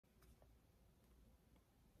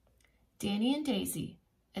Danny and Daisy,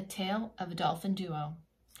 a tale of a dolphin duo.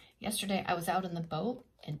 Yesterday I was out in the boat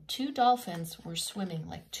and two dolphins were swimming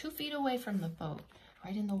like 2 feet away from the boat,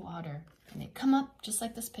 right in the water. And they come up, just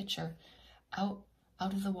like this picture, out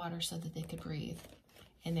of the water so that they could breathe.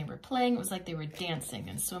 And they were playing. It was like they were dancing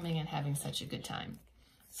and swimming and having such a good time.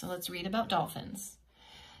 So let's read about dolphins.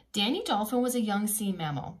 Danny Dolphin was a young sea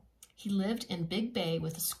mammal. He lived in Big Bay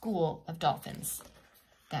with a school of dolphins.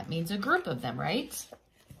 That means a group of them, right?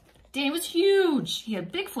 Danny was huge. He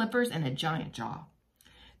had big flippers and a giant jaw.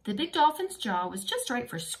 The big dolphin's jaw was just right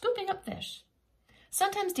for scooping up fish.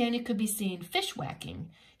 Sometimes Danny could be seen fish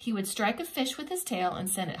whacking. He would strike a fish with his tail and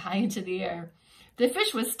send it high into the air. The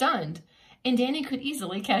fish was stunned, and Danny could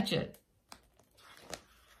easily catch it.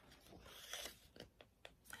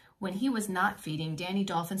 When he was not feeding, Danny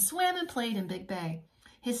Dolphin swam and played in Big Bay.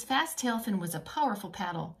 His fast tail fin was a powerful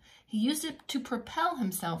paddle. He used it to propel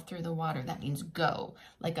himself through the water. That means go,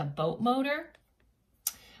 like a boat motor.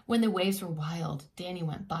 When the waves were wild, Danny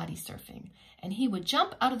went body surfing, and he would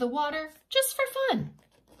jump out of the water just for fun.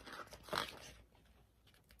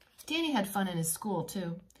 Danny had fun in his school,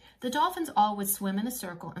 too. The dolphins all would swim in a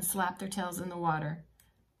circle and slap their tails in the water.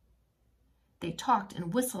 They talked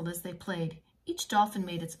and whistled as they played. Each dolphin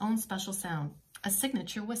made its own special sound, a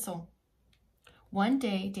signature whistle. One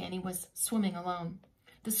day, Danny was swimming alone.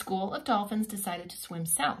 The school of dolphins decided to swim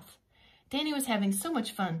south. Danny was having so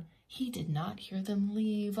much fun, he did not hear them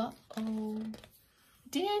leave. Uh-oh.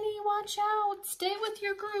 Danny, watch out. Stay with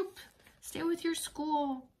your group. Stay with your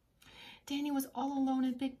school. Danny was all alone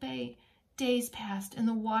in Big Bay. Days passed and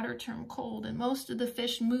the water turned cold and most of the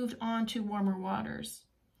fish moved on to warmer waters.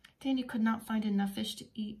 Danny could not find enough fish to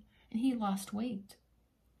eat and he lost weight.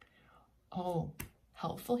 Oh,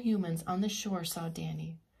 helpful humans on the shore saw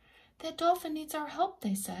Danny. That dolphin needs our help,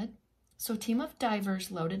 they said. So a team of divers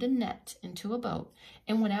loaded a net into a boat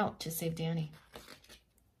and went out to save Danny.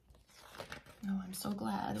 Oh, I'm so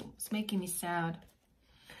glad. It was making me sad.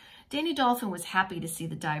 Danny Dolphin was happy to see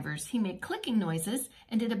the divers. He made clicking noises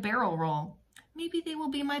and did a barrel roll. Maybe they will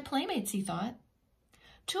be my playmates, he thought.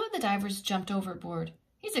 2 of the divers jumped overboard.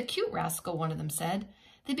 He's a cute rascal, one of them said.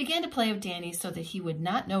 They began to play with Danny so that he would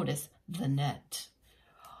not notice the net.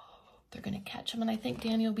 They're going to catch him, and I think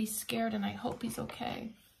Danny will be scared, and I hope he's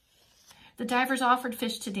okay. The divers offered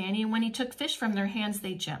fish to Danny, and when he took fish from their hands,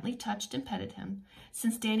 they gently touched and petted him.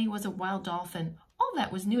 Since Danny was a wild dolphin, all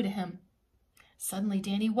that was new to him. Suddenly,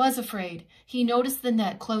 Danny was afraid. He noticed the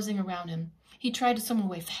net closing around him. He tried to swim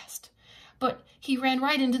away fast, but he ran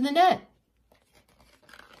right into the net.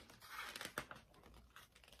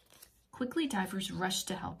 Quickly, divers rushed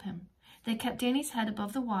to help him. They kept Danny's head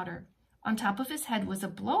above the water. On top of his head was a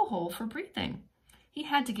blowhole for breathing. He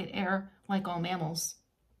had to get air like all mammals.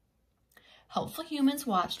 Helpful humans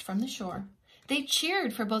watched from the shore. They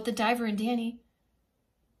cheered for both the diver and Danny.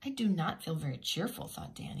 I do not feel very cheerful,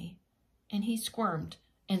 thought Danny. And he squirmed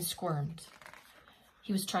and squirmed.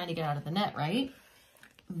 He was trying to get out of the net, right?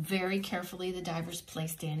 Very carefully, the divers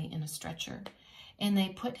placed Danny in a stretcher, and they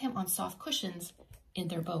put him on soft cushions in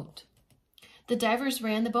their boat. The divers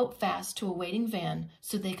ran the boat fast to a waiting van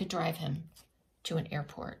so they could drive him to an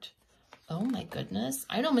airport. Oh my goodness.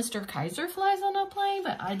 I know Mr. Kaiser flies on a plane,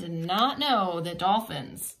 but I did not know that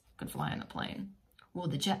dolphins could fly on a plane. Well,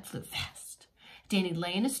 the jet flew fast. Danny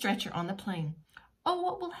lay in a stretcher on the plane. Oh,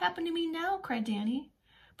 what will happen to me now? Cried Danny.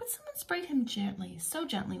 But someone sprayed him gently, so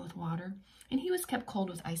gently with water, and he was kept cold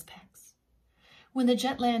with ice packs. When the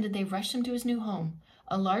jet landed, they rushed him to his new home,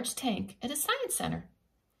 a large tank at a science center.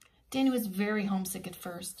 Danny was very homesick at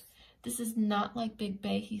first. This is not like Big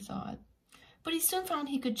Bay, he thought. But he soon found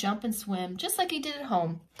he could jump and swim just like he did at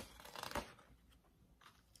home.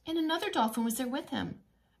 And another dolphin was there with him,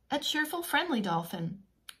 a cheerful, friendly dolphin.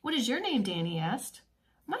 What is your name, Danny asked.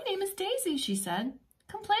 My name is Daisy, she said.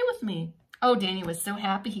 Come play with me. Oh, Danny was so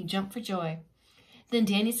happy he jumped for joy. Then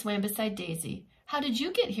Danny swam beside Daisy. How did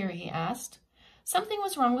you get here, he asked. Something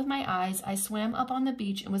was wrong with my eyes. I swam up on the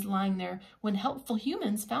beach and was lying there when helpful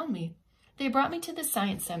humans found me. They brought me to the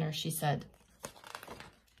science center, she said.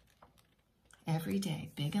 Every day,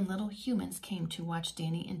 big and little humans came to watch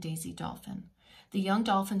Danny and Daisy Dolphin. The young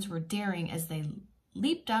dolphins were daring as they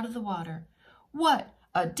leaped out of the water. What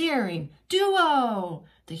a daring duo,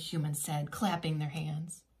 the humans said, clapping their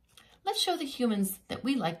hands. Let's show the humans that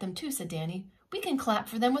we like them too, said Danny. We can clap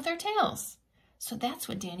for them with our tails. So that's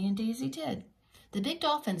what Danny and Daisy did. The big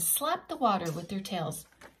dolphins slapped the water with their tails,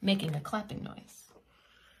 making a clapping noise.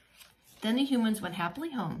 Then the humans went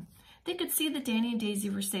happily home. They could see that Danny and Daisy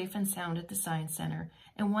were safe and sound at the science center,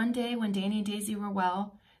 and one day when Danny and Daisy were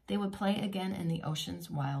well, they would play again in the ocean's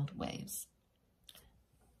wild waves.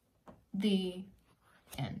 The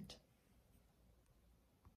end.